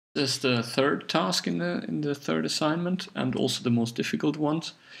This is the third task in the third assignment, and also the most difficult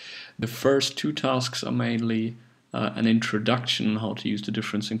ones. The first two tasks are mainly an introduction on how to use the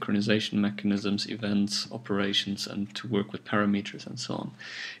different synchronization mechanisms, events, operations, and to work with parameters and so on.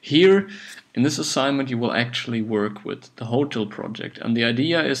 Here, in this assignment, you will actually work with the hotel project, and the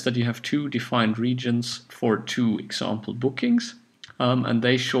idea is that you have two defined regions for two example bookings. And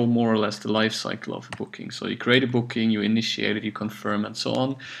they show more or less the life cycle of a booking. So you create a booking, you initiate it, you confirm, and so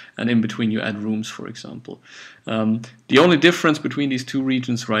on. And in between you add rooms, for example. The only difference between these two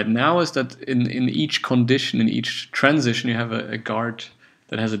regions right now is that in each condition, in each transition, you have a guard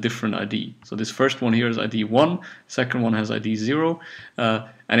that has a different ID. So this first one here is ID 1, second one has ID 0,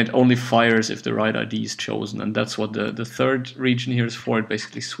 and it only fires if the right ID is chosen. And that's what the third region here is for. It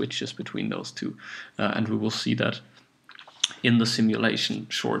basically switches between those two. And we will see that in the simulation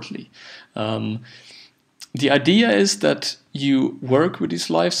shortly. The idea is that you work with this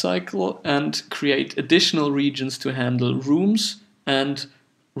life cycle and create additional regions to handle rooms and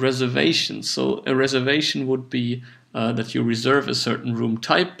reservations. So a reservation would be that you reserve a certain room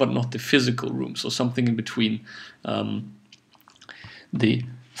type, but not the physical room. So something in between the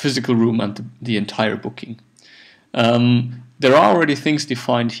physical room and the entire booking. There are already things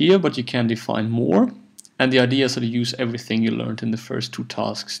defined here, but you can define more. And the idea is to use everything you learned in the first two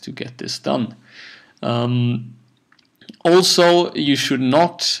tasks to get this done. Also, you should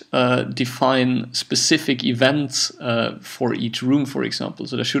not define specific events for each room, for example.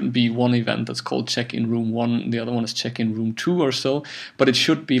 So there shouldn't be one event that's called check-in room 1, and the other one is check-in room 2 or so. But it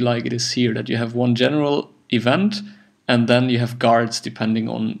should be like it is here, that you have one general event, and then you have guards depending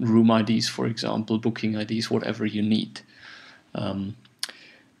on room IDs, for example, booking IDs, whatever you need.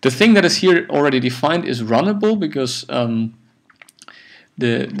 The thing that is here already defined is runnable because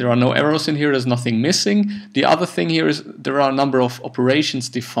there are no errors in here, there's nothing missing. The other thing here is there are a number of operations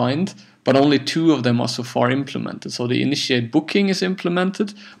defined, but only two of them are so far implemented. So the initiate booking is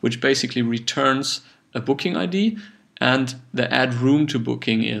implemented, which basically returns a booking ID, and the add room to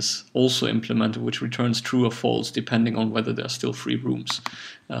booking is also implemented, which returns true or false depending on whether there are still free rooms.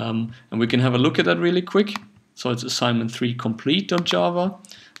 And we can have a look at that really quick. So it's assignment 3 complete.java.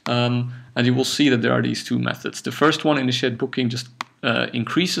 And you will see that there are these two methods. The first one, initiate booking, just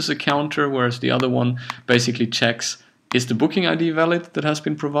increases a counter, whereas the other one basically checks, is the booking ID valid that has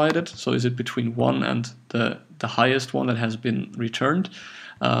been provided? So is it between 1 and the highest one that has been returned?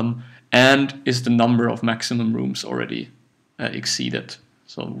 And is the number of maximum rooms already exceeded?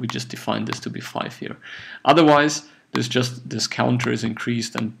 So we just defined this to be 5 here. Otherwise, this counter is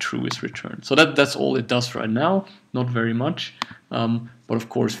increased and true is returned. So that's all it does right now, not very much, but of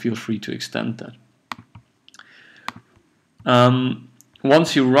course feel free to extend that.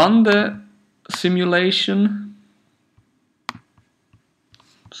 Once you run the simulation,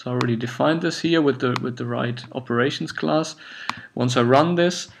 so I already defined this here with the right operations class. Once I run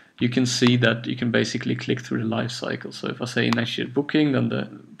this, you can see that you can basically click through the life cycle. So if I say initiate booking, then the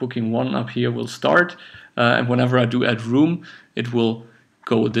booking 1 up here will start. And whenever I do add room, it will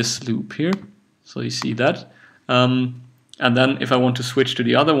go this loop here. So you see that. And then if I want to switch to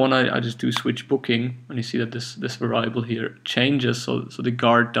the other one, I just do switch booking. And you see that this variable here changes. So the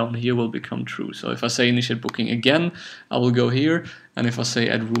guard down here will become true. So if I say initiate booking again, I will go here. And if I say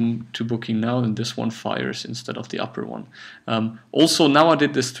add room to booking now, then this one fires instead of the upper one. Also, now I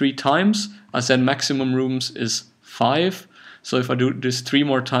did this 3 times. I said maximum rooms is 5. So if I do this 3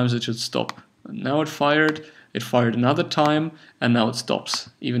 more times, it should stop. And now it fired another time, and now it stops.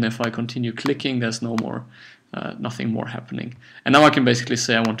 Even if I continue clicking, there's nothing more happening. And now I can basically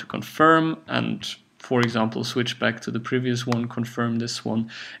say I want to confirm, and for example, switch back to the previous one, confirm this one,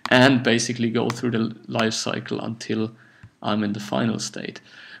 and basically go through the life cycle until I'm in the final state.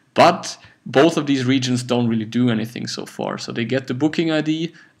 But both of these regions don't really do anything so far. So they get the booking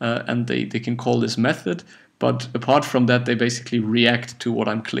ID, and they can call this method. But apart from that, they basically react to what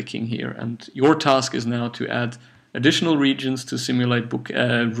I'm clicking here. And your task is now to add additional regions to simulate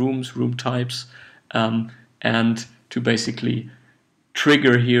rooms, room types, and to basically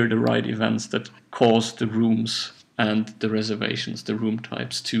trigger here the right events that cause the rooms and the reservations, the room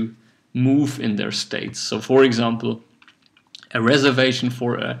types, to move in their states. So for example, a reservation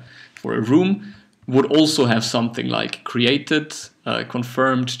for a room would also have something like created,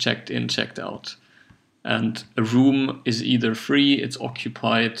 confirmed, checked in, checked out. And a room is either free, it's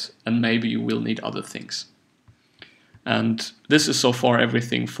occupied, and maybe you will need other things. And this is so far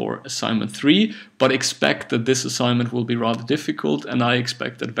everything for assignment 3, but expect that this assignment will be rather difficult, and I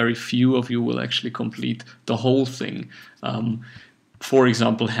expect that very few of you will actually complete the whole thing. for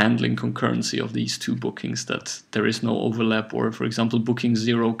example, handling concurrency of these two bookings, that there is no overlap, or for example, booking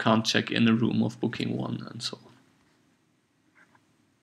 0 can't check in a room of booking 1, and so on.